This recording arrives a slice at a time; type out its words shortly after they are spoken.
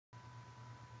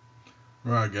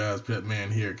All right, guys, Pet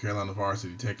Man here, Carolina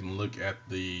Varsity, taking a look at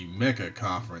the Mecca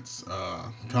Conference.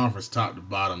 Conference top to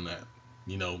bottom that,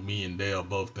 me and Dale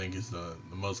both think is the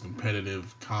most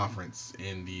competitive conference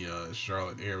in the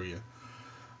Charlotte area.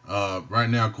 Right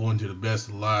now, according to the best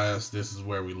of last, this is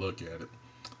where we look at it.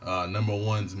 Number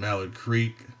one's Mallard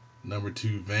Creek, number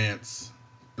two, Vance,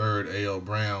 third, A.L.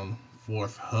 Brown,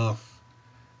 fourth, Huff,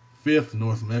 fifth,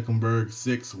 North Mecklenburg,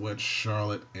 sixth, West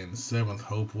Charlotte, and seventh,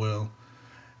 Hopewell.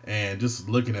 And just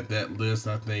looking at that list,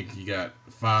 I think you got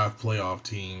five playoff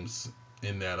teams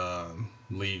in that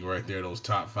league right there. Those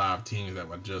top five teams that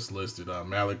I just listed.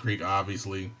 Mallard Creek,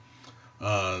 obviously.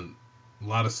 Uh, a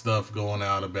lot of stuff going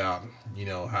out about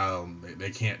how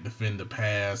they can't defend the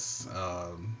pass.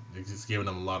 It's just giving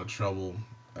them a lot of trouble.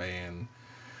 And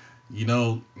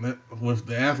with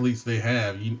the athletes they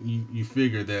have, you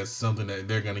figure that's something that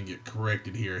they're going to get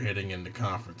corrected here heading into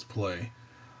conference play.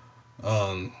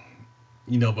 Um,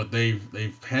 but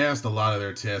they've passed a lot of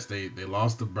their tests. They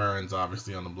lost to Burns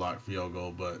obviously on the block field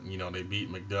goal, but they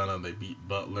beat McDonough, they beat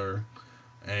Butler,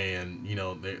 and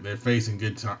they're facing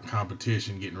good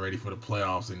competition, getting ready for the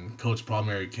playoffs. And Coach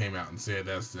Palmieri came out and said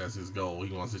that's his goal.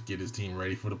 He wants to get his team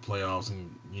ready for the playoffs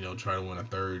and try to win a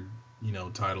third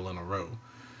title in a row.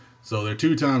 So they're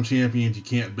two-time champions. You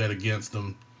can't bet against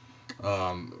them.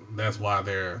 That's why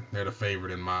they're the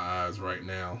favorite in my eyes right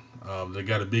now. They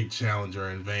got a big challenger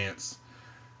in Vance.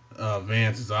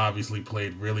 Vance has obviously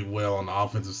played really well on the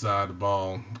offensive side of the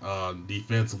ball.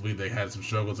 Defensively, they had some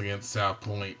struggles against South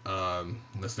Point.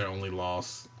 That's their only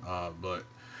loss. But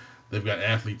they've got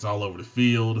athletes all over the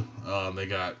field. They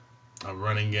got a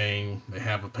running game. They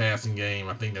have a passing game.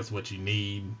 I think that's what you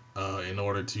need in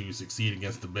order to succeed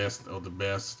against the best of the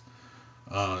best.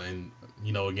 And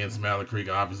against Mallard Creek,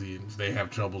 obviously, if they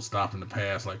have trouble stopping the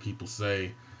pass, like people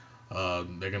say,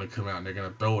 they're going to come out and they're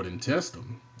going to throw it and test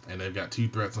them. And they've got two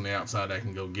threats on the outside that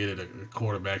can go get it.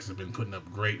 Quarterbacks have been putting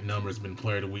up great numbers, been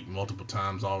player of the week multiple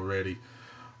times already.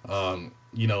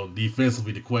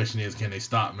 Defensively, the question is, can they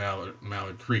stop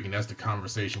Mallard Creek? And that's the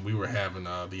conversation we were having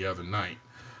the other night.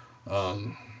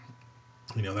 Um,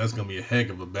 that's going to be a heck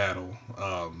of a battle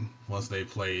once they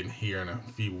play here in a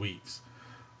few weeks.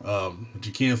 But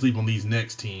you can't sleep on these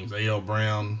next teams. A.L.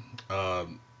 Brown,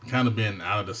 kind of been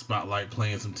out of the spotlight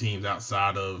playing some teams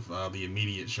outside of the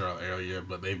immediate Charlotte area,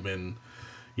 but they've been,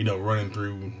 running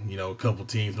through, a couple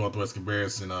teams, Northwest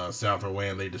Cabarrus and South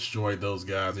Orlando. They destroyed those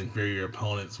guys, inferior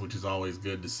opponents, which is always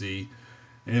good to see.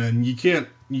 And you can't,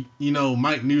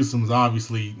 Mike Newsom's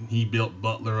obviously, he built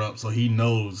Butler up, so he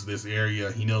knows this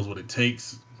area. He knows what it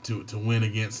takes to win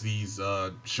against these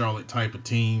Charlotte type of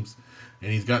teams.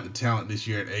 And he's got the talent this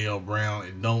year at A.L. Brown.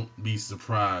 And don't be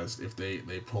surprised if they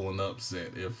pull an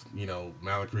upset. If,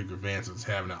 Mallard Creek or Vance is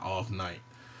having an off night.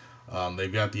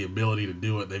 They've got the ability to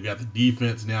do it. They've got the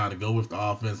defense now to go with the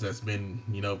offense that's been,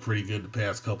 pretty good the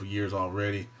past couple years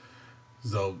already.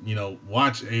 So,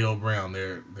 watch A.L. Brown.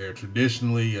 They're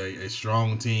traditionally a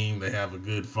strong team. They have a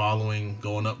good following.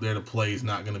 Going up there to play is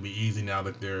not going to be easy now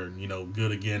that they're,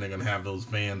 good again. They're going to have those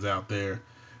fans out there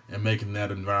and making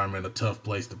that environment a tough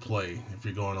place to play if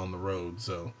you're going on the road.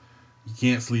 So you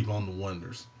can't sleep on the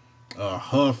wonders.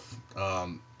 Huff,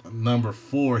 number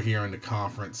four here in the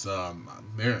conference.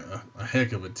 They're a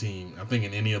heck of a team. I think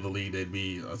in any other league they'd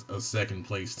be a second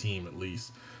place team at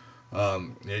least.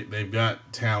 They've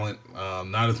got talent,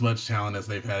 not as much talent as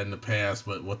they've had in the past,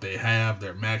 but what they have,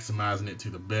 they're maximizing it to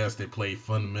the best. They play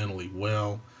fundamentally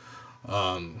well.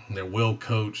 They're well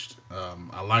coached.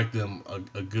 I like them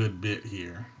a good bit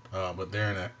here, but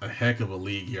they're in a heck of a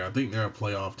league here. I think they're a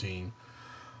playoff team.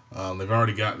 They've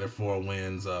already got their 4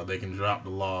 wins. They can drop the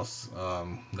loss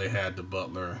they had to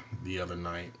Butler the other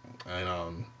night.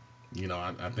 And,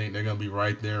 I think they're going to be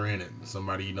right there in it.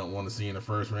 Somebody you don't want to see in the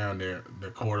first round.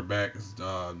 Their quarterback is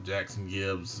Jackson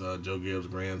Gibbs. Joe Gibbs'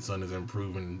 grandson is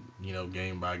improving,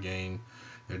 game by game.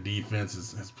 Their defense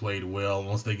has played well.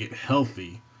 Once they get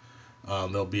healthy,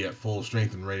 they'll be at full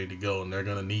strength and ready to go. And they're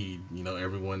going to need,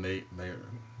 everyone they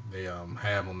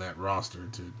have on that roster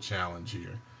to challenge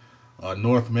here.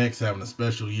 North Mex having a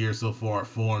special year so far at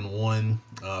 4-1,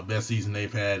 best season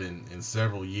they've had in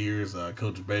several years.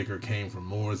 Coach Baker came from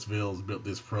Morrisville, has built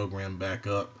this program back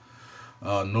up.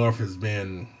 North has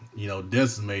been,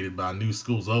 decimated by new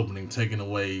schools opening, taking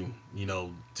away,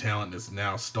 talent that's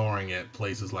now starring at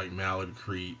places like Mallard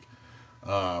Creek,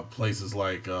 places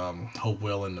like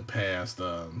Hopewell in the past,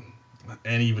 and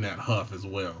even at Huff as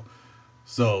well.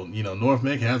 So, North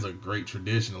Meck has a great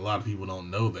tradition. A lot of people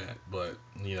don't know that, but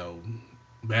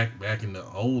back in the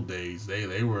old days,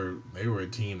 they were a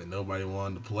team that nobody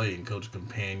wanted to play, and Coach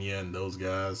Campagna and those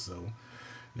guys. So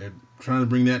they're trying to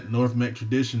bring that North Mech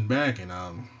tradition back, and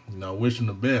wish them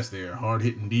the best. They're hard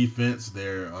hitting defense.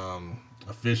 They're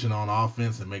efficient on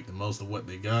offense and make the most of what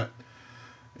they got.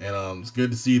 And it's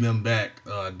good to see them back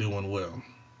doing well.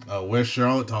 West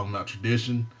Charlotte, talking about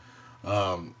tradition,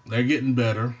 they're getting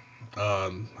better. I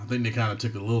think they kind of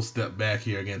took a little step back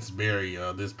here against Barry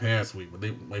this past week, but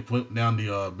they put down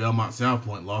the Belmont South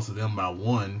Point, lost to them by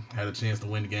 1. Had a chance to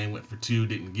win the game, went for 2,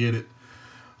 didn't get it.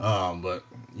 But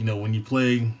when you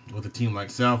play with a team like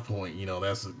South Point,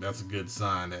 that's a good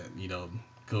sign that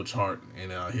Coach Hart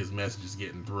and his message is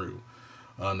getting through.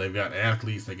 They've got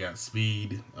athletes, they got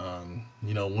speed. One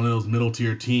of those middle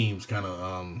tier teams kind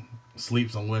of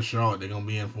sleeps on West Charlotte. They're gonna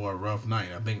be in for a rough night.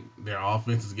 I think their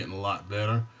offense is getting a lot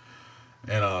better,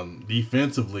 and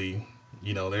defensively,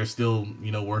 they're still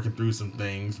working through some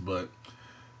things. But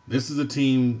this is a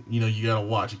team you gotta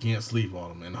watch. You can't sleep on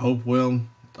them. And Hopewell,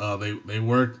 they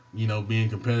worked being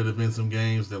competitive in some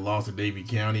games. Their loss to Davie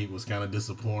County was kind of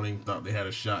disappointing. Thought they had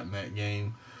a shot in that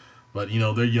game, but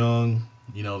they're young.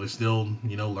 They're still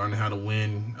learning how to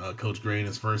win. Coach Gray in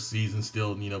his first season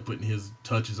still putting his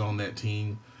touches on that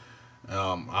team.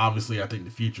 Obviously, I think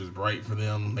the future is bright for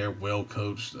them. They're well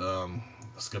coached.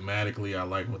 Schematically, I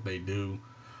like what they do.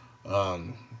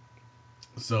 Um,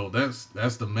 so that's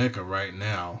the Mecca right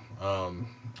now.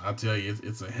 I tell you,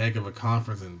 it's a heck of a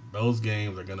conference, and those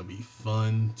games are going to be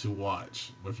fun to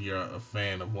watch if you're a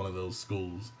fan of one of those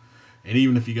schools. And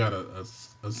even if you got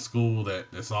a school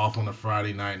that's off on a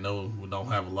Friday night, no, we don't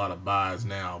have a lot of buys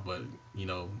now, but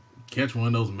catch one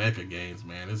of those Mecca games,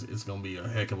 man. It's going to be a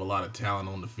heck of a lot of talent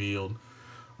on the field.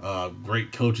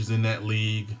 Great coaches in that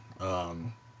league,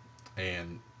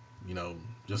 and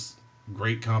just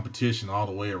great competition all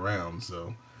the way around.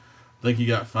 So I think you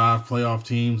got 5 playoff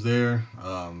teams there.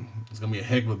 It's gonna be a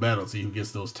heck of a battle to see who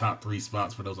gets those top 3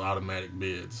 spots for those automatic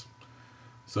bids.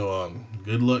 So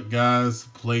good luck, guys.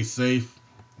 Play safe.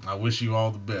 I wish you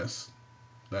all the best.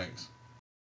 Thanks.